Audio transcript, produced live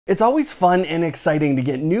It's always fun and exciting to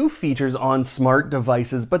get new features on smart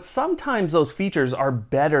devices, but sometimes those features are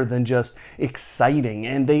better than just exciting,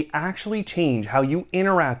 and they actually change how you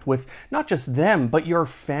interact with not just them, but your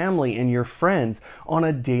family and your friends on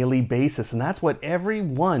a daily basis. And that's what every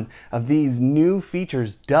one of these new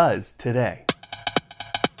features does today.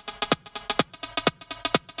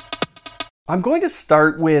 I'm going to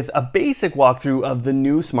start with a basic walkthrough of the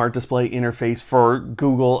new Smart Display interface for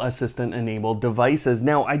Google Assistant enabled devices.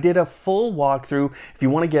 Now, I did a full walkthrough. If you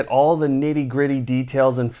want to get all the nitty-gritty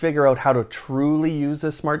details and figure out how to truly use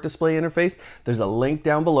the Smart Display interface, there's a link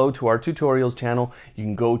down below to our tutorials channel. You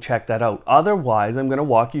can go check that out. Otherwise, I'm going to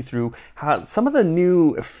walk you through some of the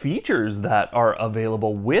new features that are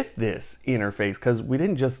available with this interface, because we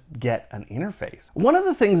didn't just get an interface. One of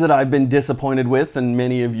the things that I've been disappointed with, and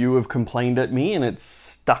many of you have complained at me, and it's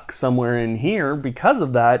stuck somewhere in here because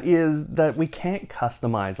of that, is that we can't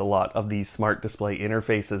customize a lot of these smart display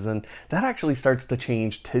interfaces, and that actually starts to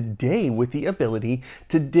change today with the ability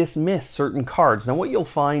to dismiss certain cards. Now, what you'll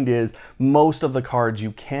find is most of the cards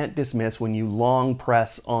you can't dismiss when you long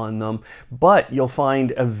press on them, but you'll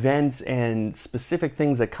find events and specific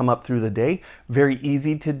things that come up through the day very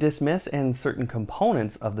easy to dismiss, and certain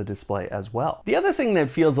components of the display as well. The other thing that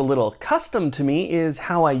feels a little custom to me is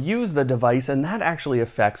how I use the device, and that actually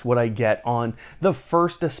affects what I get on the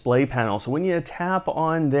first display panel. So when you tap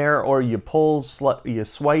on there, or you you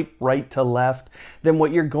swipe right to left, then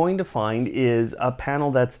what you're going to find is a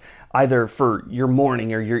panel that's either for your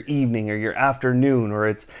morning or your evening or your afternoon, or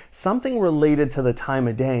it's something related to the time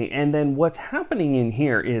of day. And then what's happening in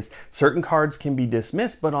here is certain cards can be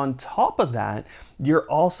dismissed, but on top of that, you're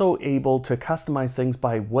also able to customize things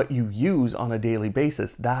by what you use on a daily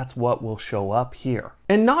basis. That's what will show up here.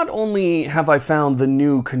 And not only have I found the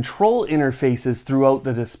new control interfaces throughout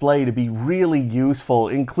the display to be really useful,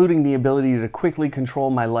 including the ability to quickly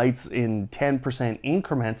control my lights in 10%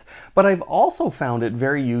 increments, but I've also found it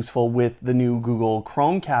very useful with the new Google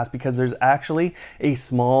Chromecast, because there's actually a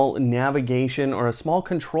small navigation or a small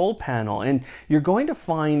control panel, and you're going to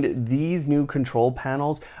find these new control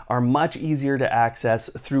panels are much easier to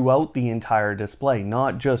access throughout the entire display,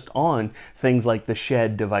 not just on things like the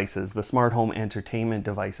Shed devices, the smart home entertainment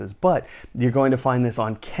devices, but you're going to find this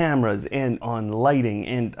on cameras and on lighting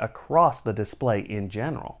and across the display in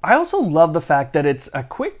general. I also love the fact that it's a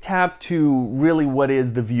quick tap to really what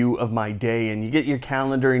is the view of my day, and you get your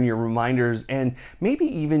calendar and your reminders and maybe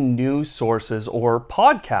even news sources or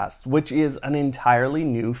podcasts, which is an entirely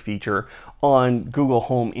new feature on Google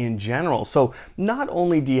Home in general. So not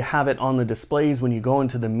only do you have it on the displays when you go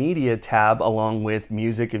into the media tab along with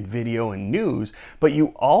music and video and news, but you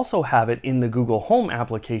also have it in the Google Home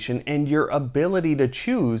application, and your ability to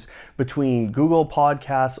choose between Google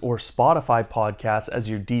Podcasts or Spotify Podcasts as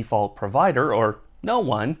your default provider, or no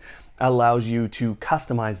one, allows you to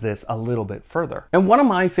customize this a little bit further. And one of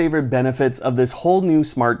my favorite benefits of this whole new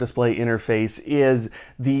smart display interface is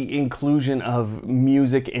the inclusion of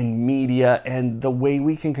music and media and the way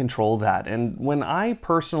we can control that. And when I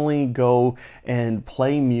personally go and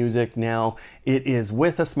play music now, it is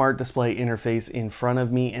with a smart display interface in front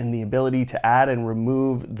of me, and the ability to add and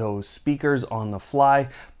remove those speakers on the fly,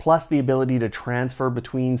 plus the ability to transfer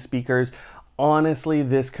between speakers. Honestly,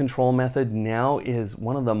 this control method now is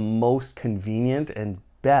one of the most convenient and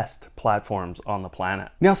best platforms on the planet.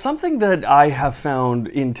 Now, something that I have found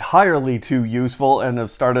entirely too useful and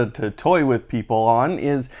have started to toy with people on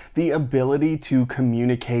is the ability to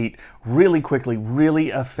communicate really quickly, really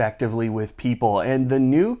effectively with people. And the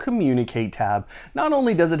new Communicate tab, not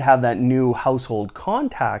only does it have that new household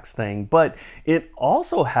contacts thing, but it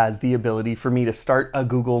also has the ability for me to start a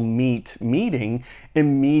Google Meet meeting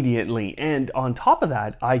immediately. And on top of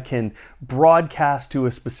that, I can broadcast to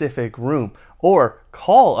a specific room or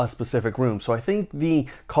call a specific room. So I think the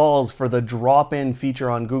calls for the drop-in feature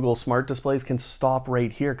on Google Smart Displays can stop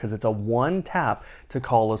right here, because it's a one tap to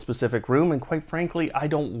call a specific room. And quite frankly, I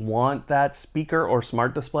don't want that speaker or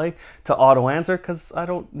smart display to auto answer, because I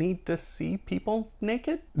don't need to see people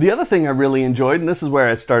naked. The other thing I really enjoyed, and this is where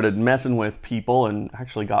I started messing with people and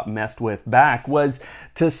actually got messed with back, was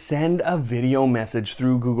to send a video message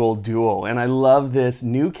through Google Duo. And I love this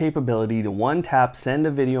new capability to one tap send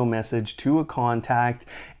a video message to a contact.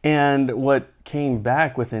 And what came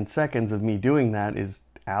back within seconds of me doing that is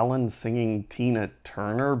Alan singing Tina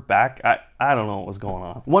Turner back. I don't know what was going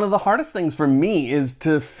on. One of the hardest things for me is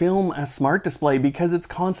to film a smart display because it's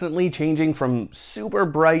constantly changing from super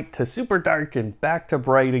bright to super dark and back to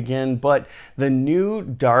bright again, but the new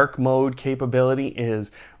dark mode capability is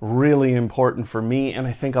really important for me, and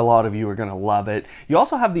I think a lot of you are going to love it. You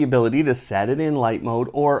also have the ability to set it in light mode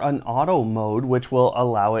or an auto mode, which will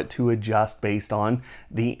allow it to adjust based on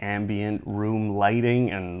the ambient room lighting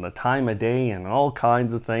and the time of day and all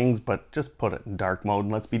kinds of things, but just put it in dark mode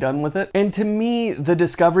and let's be done with it. And to me, the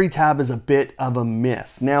Discovery tab is a bit of a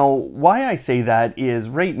miss. Now, why I say that is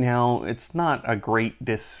right now, it's not a great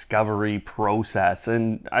discovery process,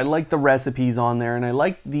 and I like the recipes on there and I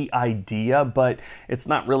like the idea, but it's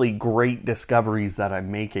not really great discoveries that I'm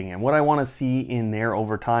making. And what I want to see in there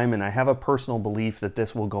over time, and I have a personal belief that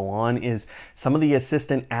this will go on, is some of the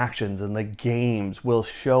assistant actions and the games will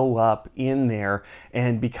show up in there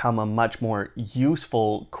and become a much more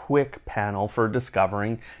useful, quick panel for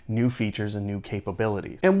discovering new features and new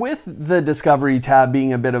capabilities. And with the Discovery tab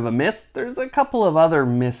being a bit of a miss, there's a couple of other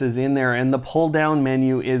misses in there, and the pull down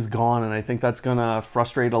menu is gone, and I think that's gonna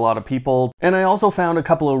frustrate a lot of people. And I also found a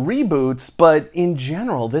couple of reboots, but in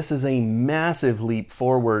general, this is a massive leap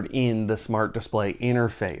forward in the smart display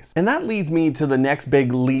interface. And that leads me to the next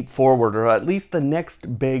big leap forward, or at least the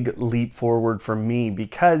next big leap forward for me,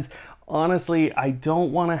 because honestly, I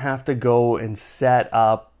don't want to have to go and set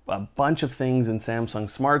up a bunch of things in Samsung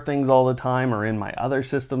Smart Things all the time or in my other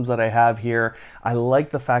systems that I have here. I like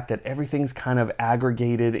the fact that everything's kind of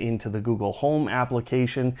aggregated into the Google Home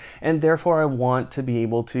application, and therefore I want to be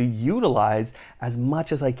able to utilize as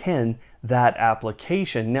much as I can that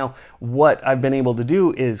application. Now, what I've been able to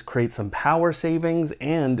do is create some power savings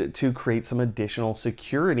and to create some additional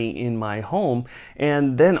security in my home,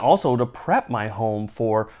 and then also to prep my home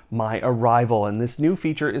for my arrival. And this new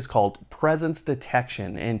feature is called presence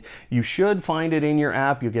detection, and you should find it in your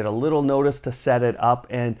app. You'll get a little notice to set it up.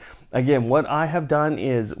 And again, what I have done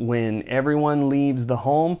is when everyone leaves the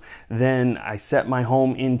home, then I set my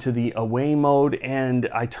home into the away mode and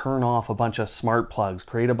I turn off a bunch of smart plugs,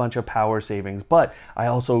 create a bunch of power savings, but I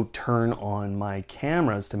also turn on my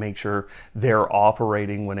cameras to make sure they're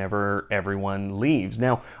operating whenever everyone leaves.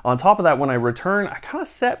 Now, on top of that, when I return, I kind of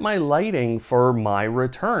set my lighting for my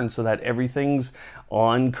return so that everything's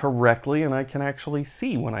on correctly and I can actually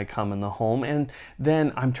see when I come in the home, and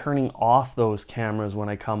then I'm turning off those cameras when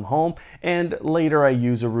I come home, and later I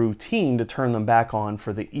use a routine to turn them back on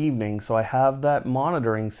for the evening, so I have that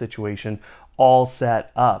monitoring situation all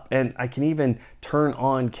set up. And I can even turn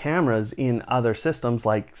on cameras in other systems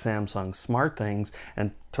like Samsung Smart Things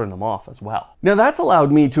and turn them off as well. Now, that's allowed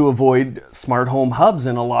me to avoid smart home hubs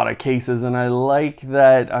in a lot of cases, and I like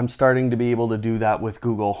that I'm starting to be able to do that with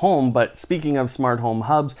Google Home. But speaking of smart home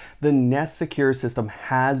hubs, the Nest Secure system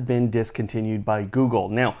has been discontinued by Google.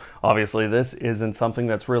 Now, obviously this isn't something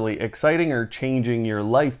that's really exciting or changing your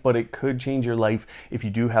life, but it could change your life if you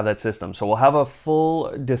do have that system. So we'll have a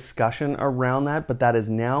full discussion around that, but that is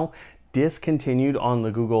now discontinued on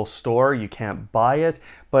the Google Store. You can't buy it,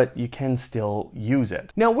 but you can still use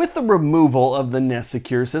it. Now, with the removal of the Nest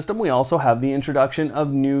Secure system, we also have the introduction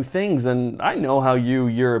of new things. And I know how you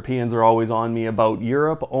Europeans are always on me about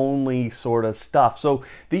Europe only sort of stuff. So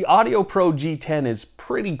the Audio Pro G10 is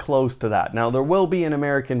pretty close to that. Now, there will be an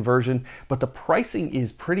American version, but the pricing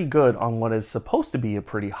is pretty good on what is supposed to be a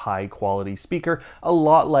pretty high quality speaker, a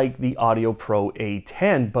lot like the Audio Pro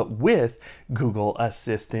A10, but with Google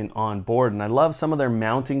Assistant on board. And I love some of their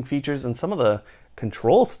mounting features and some of the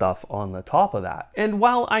control stuff on the top of that. And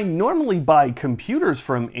while I normally buy computers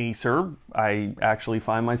from Acer, I actually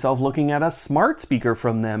find myself looking at a smart speaker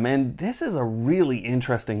from them, and this is a really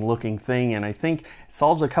interesting looking thing, and I think it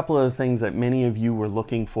solves a couple of the things that many of you were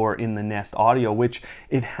looking for in the Nest Audio, which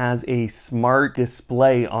it has a smart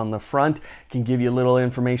display on the front, can give you little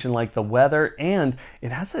information like the weather, and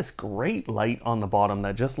it has this great light on the bottom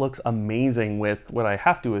that just looks amazing with what I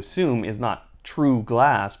have to assume is not true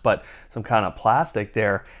glass, but some kind of plastic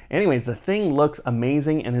there. Anyways, the thing looks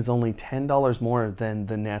amazing and is only $10 more than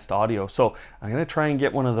the Nest Audio. So I'm gonna try and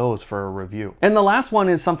get one of those for a review. And the last one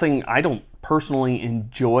is something I don't personally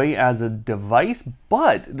enjoy as a device,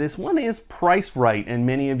 but this one is priced right, and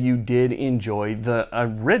many of you did enjoy the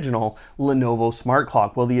original Lenovo Smart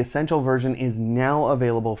Clock. Well, the Essential version is now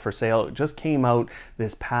available for sale. It just came out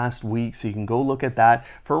this past week, so you can go look at that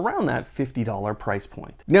for around that $50 price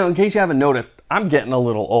point. Now, in case you haven't noticed, I'm getting a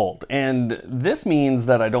little old, and this means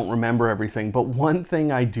that I don't remember everything, but one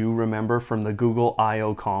thing I do remember from the Google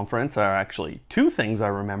I/O conference, or actually two things I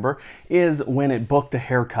remember, is when it booked a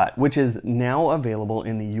haircut, which is now available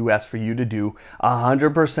in the US for you to do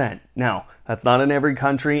 100%. Now, that's not in every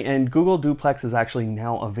country, and Google Duplex is actually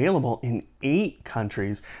now available in 8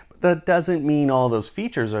 countries. That doesn't mean all those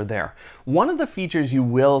features are there. One of the features you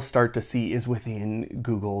will start to see is within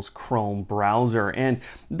Google's Chrome browser, and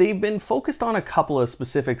they've been focused on a couple of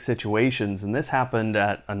specific situations, and this happened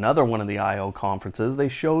at another one of the I/O conferences. They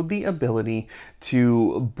showed the ability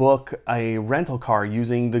to book a rental car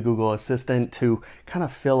using the Google Assistant to kind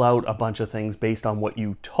of fill out a bunch of things based on what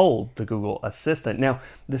you told the Google Assistant. Now,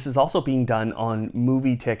 this is also being done on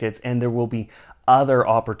movie tickets, and there will be other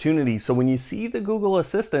opportunities. So when you see the Google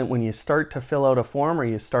Assistant, when you start to fill out a form or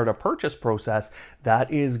you start a purchase process,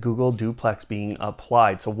 that is Google Duplex being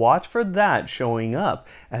applied. So watch for that showing up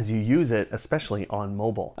as you use it, especially on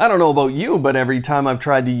mobile. I don't know about you, but every time I've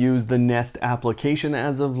tried to use the Nest application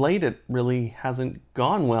as of late, it really hasn't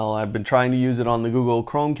gone well. I've been trying to use it on the Google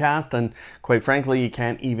Chromecast, and quite frankly, you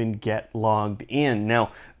can't even get logged in. Now,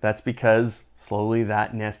 that's because slowly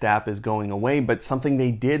that Nest app is going away, but something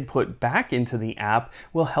they did put back into the app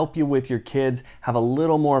will help you with your kids have a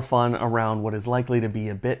little more fun around what is likely to be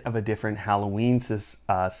a bit of a different Halloween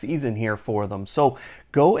season here for them. So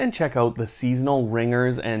go and check out the seasonal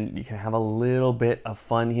ringers, and you can have a little bit of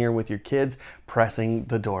fun here with your kids pressing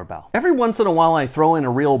the doorbell. Every once in a while I throw in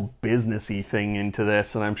a real businessy thing into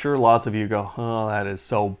this, and I'm sure lots of you go, oh, that is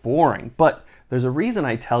so boring. But there's a reason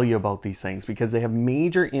I tell you about these things, because they have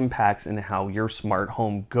major impacts in how your smart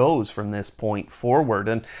home goes from this point forward.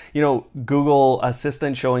 And you know, Google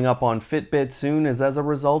Assistant showing up on Fitbit soon is as a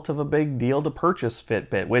result of a big deal to purchase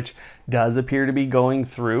Fitbit, which does appear to be going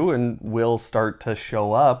through and will start to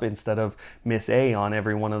show up instead of Miss A on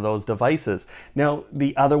every one of those devices. Now,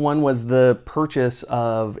 the other one was the purchase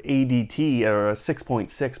of ADT, or a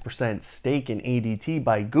 6.6% stake in ADT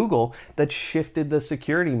by Google, that shifted the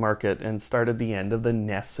security market and started the end of the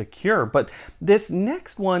Nest Secure. But this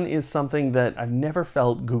next one is something that I've never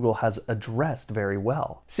felt Google has addressed very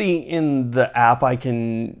well. See, in the app I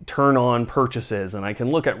can turn on purchases, and I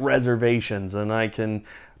can look at reservations, and I can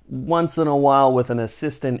once in a while with an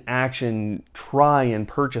assistant action try and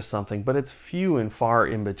purchase something, but it's few and far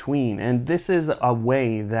in between. And this is a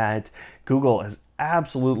way that Google is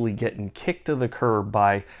absolutely getting kicked to the curb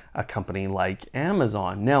by a company like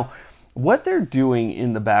Amazon. Now, what they're doing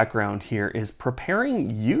in the background here is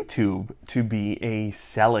preparing YouTube to be a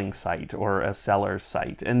selling site or a seller's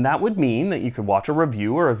site. And that would mean that you could watch a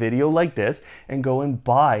review or a video like this and go and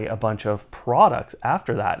buy a bunch of products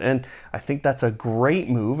after that. And I think that's a great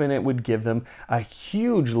move, and it would give them a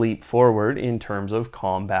huge leap forward in terms of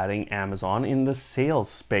combating Amazon in the sales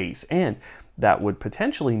space. And that would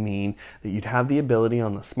potentially mean that you'd have the ability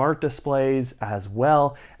on the smart displays as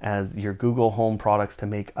well as your Google Home products to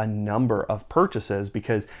make a number of purchases,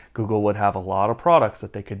 because Google would have a lot of products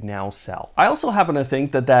that they could now sell. I also happen to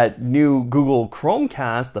think that that new Google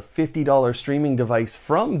Chromecast, the $50 streaming device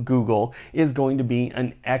from Google, is going to be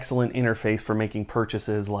an excellent interface for making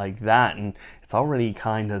purchases like that. And it's already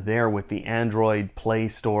kind of there with the Android Play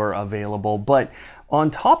Store available. But on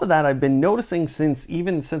top of that, I've been noticing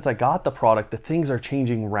even since I got the product that things are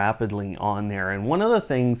changing rapidly on there. And one of the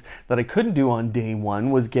things that I couldn't do on day one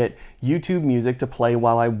was get YouTube Music to play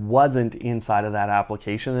while I wasn't inside of that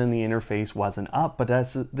application and the interface wasn't up. But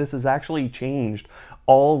this has actually changed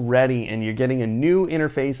already, and you're getting a new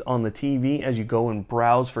interface on the TV as you go and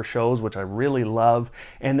browse for shows, which I really love.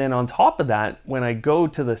 And then on top of that, when I go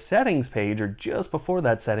to the settings page, or just before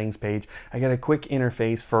that settings page, I get a quick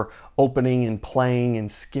interface for opening and playing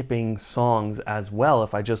and skipping songs as well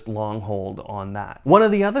if I just long hold on that. One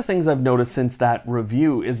of the other things I've noticed since that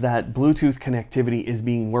review is that Bluetooth connectivity is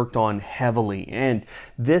being worked on heavily, and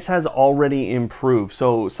this has already improved.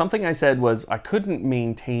 So something I said was I couldn't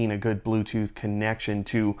maintain a good Bluetooth connection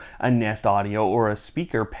to a Nest Audio or a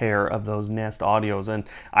speaker pair of those Nest Audios, and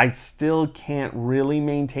I still can't really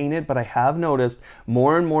maintain it, but I have noticed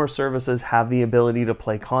more and more services have the ability to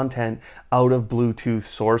play content out of Bluetooth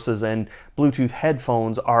sources, and Bluetooth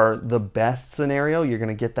headphones are the best scenario. You're going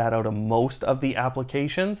to get that out of most of the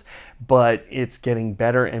applications, but it's getting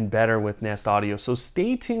better and better with Nest Audio. So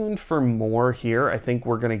stay tuned for more here. I think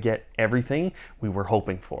we're going to get everything we were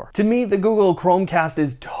hoping for. To me, the Google Chromecast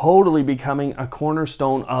is totally becoming a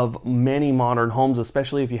cornerstone of many modern homes,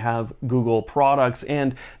 especially if you have Google products.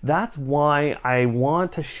 And that's why I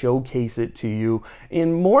want to showcase it to you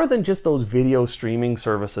in more than just those video streaming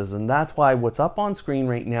services. And that's why what's up on screen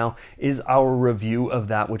right now is our review of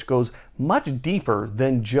that, which goes much deeper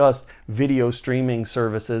than just video streaming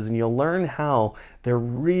services, and you'll learn how they're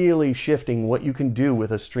really shifting what you can do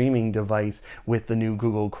with a streaming streaming device with the new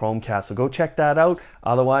Google Chromecast. So go check that out.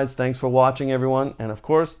 Otherwise, thanks for watching, everyone. And of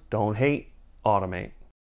course, don't hate, automate.